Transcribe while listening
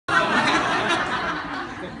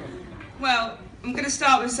Well, I'm going to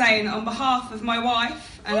start with saying, on behalf of my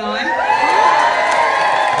wife and I,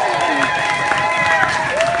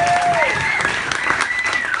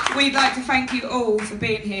 we'd like to thank you all for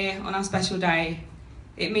being here on our special day.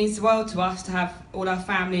 It means the world to us to have all our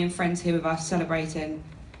family and friends here with us celebrating.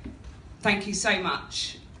 Thank you so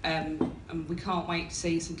much. And we can't wait to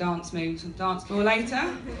see some dance moves on the dance floor later.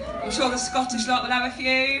 I'm sure the Scottish lot will have a few.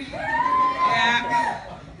 Yeah.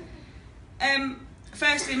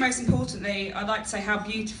 Firstly, most importantly, I'd like to say how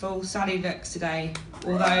beautiful Sally looks today.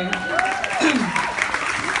 Although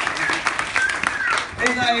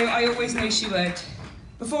I always knew she would.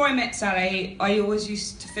 Before I met Sally, I always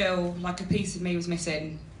used to feel like a piece of me was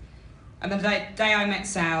missing. And the day I met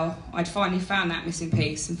Sal, I'd finally found that missing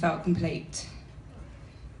piece and felt complete.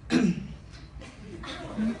 Thank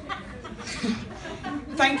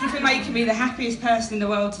you for making me the happiest person in the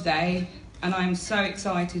world today, and I'm so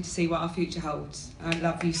excited to see what our future holds. I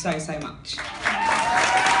love you so, so much.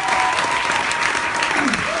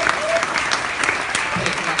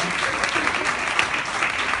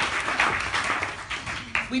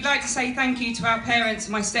 We'd like to say thank you to our parents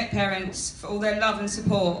and my step-parents for all their love and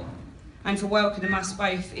support, and for welcoming us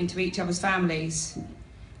both into each other's families.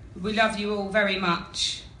 We love you all very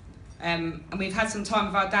much. And we've had some time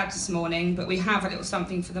with our dads this morning, but we have a little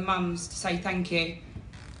something for the mums to say thank you.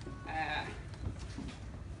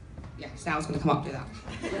 Yeah, Sal's going to come up and do that.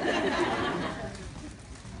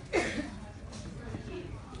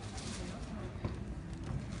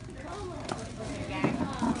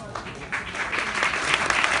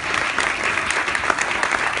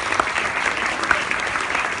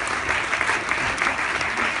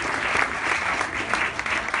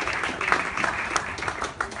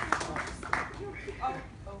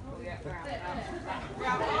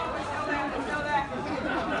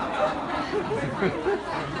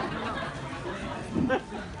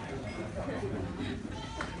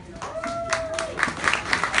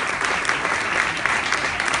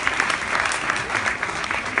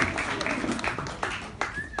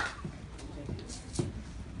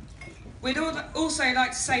 We'd also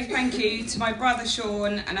like to say thank you to my brother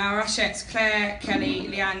Sean and our ushettes Claire, Kelly,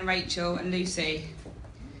 Leanne, Rachel and Lucy.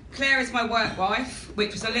 Claire is my work wife,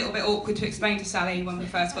 which was a little bit awkward to explain to Sally when we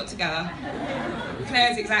first got together.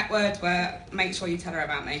 Claire's exact words were, make sure you tell her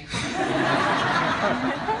about me.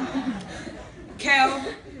 Kel,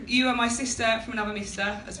 you are my sister from another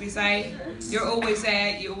mister, as we say. You're always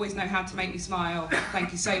there, you always know how to make me smile.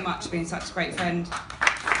 Thank you so much for being such a great friend.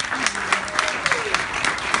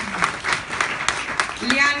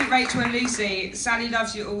 Leanne, Rachel and Lucy, Sally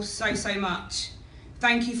loves you all so, so much.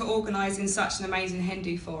 Thank you for organising such an amazing hen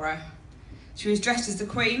do for her. She was dressed as the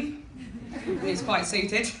Queen, and it's quite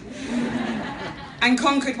suited, and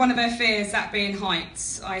conquered one of her fears, that being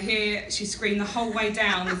heights. I hear she screamed the whole way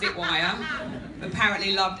down the zip wire, but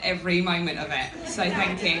apparently loved every moment of it, so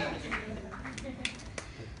thank you.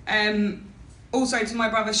 Also to my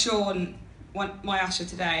brother Sean, my usher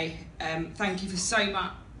today, thank you for so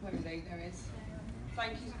much. Where is he? There he is.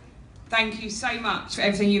 Thank you so much for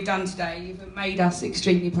everything you've done today. You've made us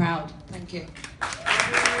extremely proud. Thank you.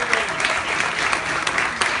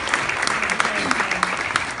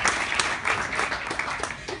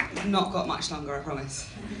 I've not got much longer, I promise.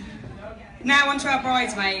 Now on to our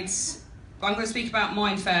bridesmaids. I'm going to speak about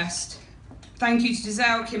mine first. Thank you to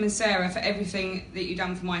Giselle, Kim and Sarah for everything that you've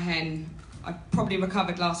done for my hen. I probably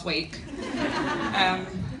recovered last week. And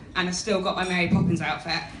I've still got my Mary Poppins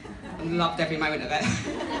outfit. And loved every moment of it.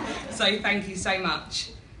 So thank you so much.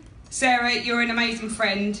 Sarah, you're an amazing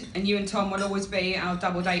friend, and you and Tom will always be our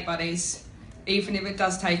double date buddies, even if it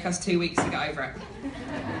does take us 2 weeks to get over it.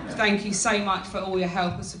 Thank you so much for all your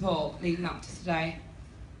help and support leading up to today.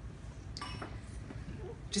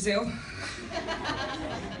 Giselle,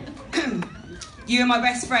 you are my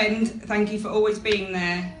best friend. Thank you for always being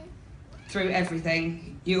there through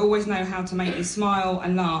everything. You always know how to make me smile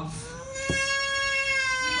and laugh.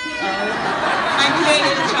 Thank you,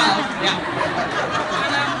 little child. Yeah.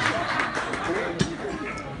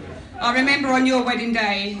 I remember on your wedding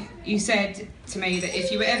day, you said to me that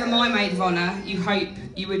if you were ever my maid of honour, you hope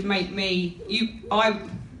you would make me. Hang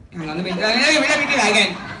on, let me do that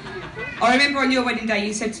again. I remember on your wedding day,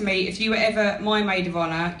 you said to me, if you were ever my maid of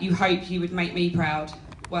honour, you hope you would make me proud.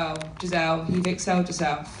 Well, Giselle, you've excelled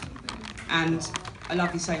yourself, and I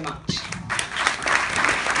love you so much.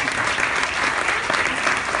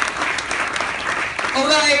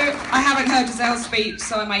 Although I haven't heard Giselle's speech,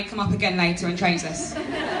 so I may come up again later and change this.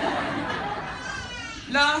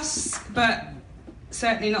 Last, but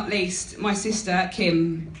certainly not least, my sister,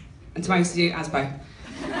 Kim, and to most of you, Asbo.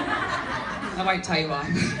 I won't tell you why.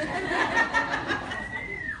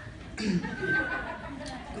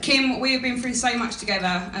 Kim, we have been through so much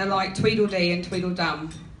together, and are like Tweedledee and Tweedledum.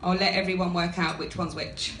 I'll let everyone work out which one's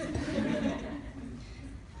which.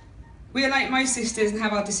 We are like most sisters and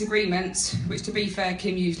have our disagreements, which to be fair,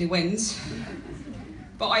 Kim usually wins.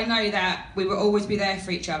 But I know that we will always be there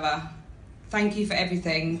for each other. Thank you for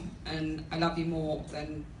everything, and I love you more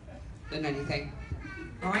than anything.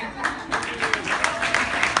 All right?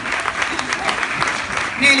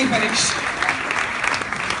 Nearly finished.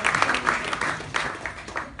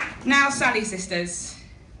 Now, Sally sisters.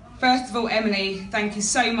 First of all, Emily, thank you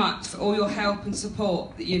so much for all your help and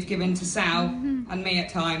support that you've given to Sal and me at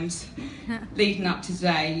times leading up to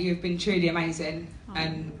today. You've been truly amazing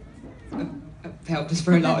and have helped us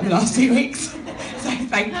for a lot in the last 2 weeks. So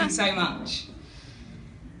thank you so much.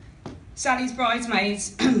 Sally's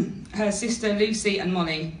bridesmaids, her sister Lucy and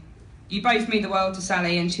Molly. You both mean the world to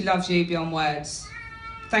Sally and she loves you beyond words.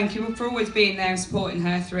 Thank you for always being there and supporting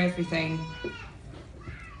her through everything.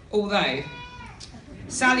 Although,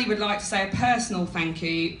 Sally would like to say a personal thank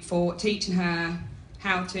you for teaching her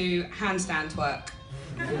how to handstand twerk.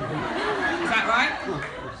 Is that right?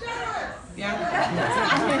 Yeah?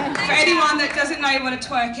 For anyone that doesn't know what a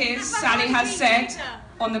twerk is, Sally has said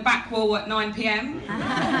on the back wall at 9 PM,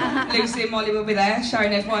 Lucy and Molly will be there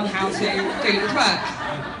showing everyone how to do the twerk.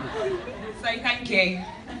 So thank you.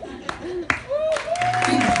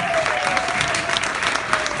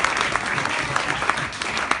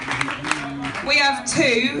 We have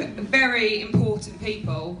two very important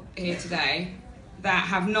people here today that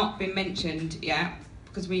have not been mentioned yet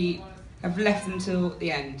because we have left them till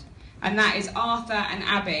the end. And that is Arthur and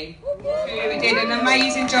Abby, who did an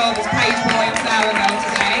amazing job as page boy and flower girl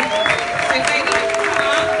today. So if they need to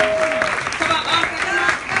come up, Arthur, come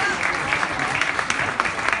up.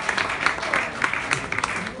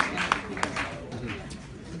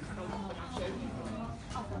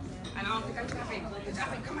 And Arthur, go to Abby.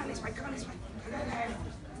 Abby, come on this way, come on this way.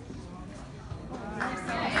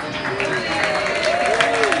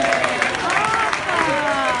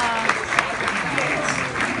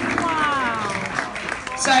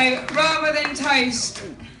 So, rather than toast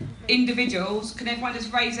individuals, can everyone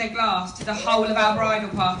just raise their glass to the whole of our bridal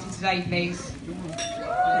party today, please?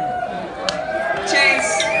 Cheers!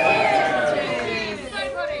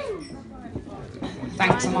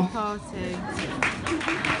 Thanks, Emma.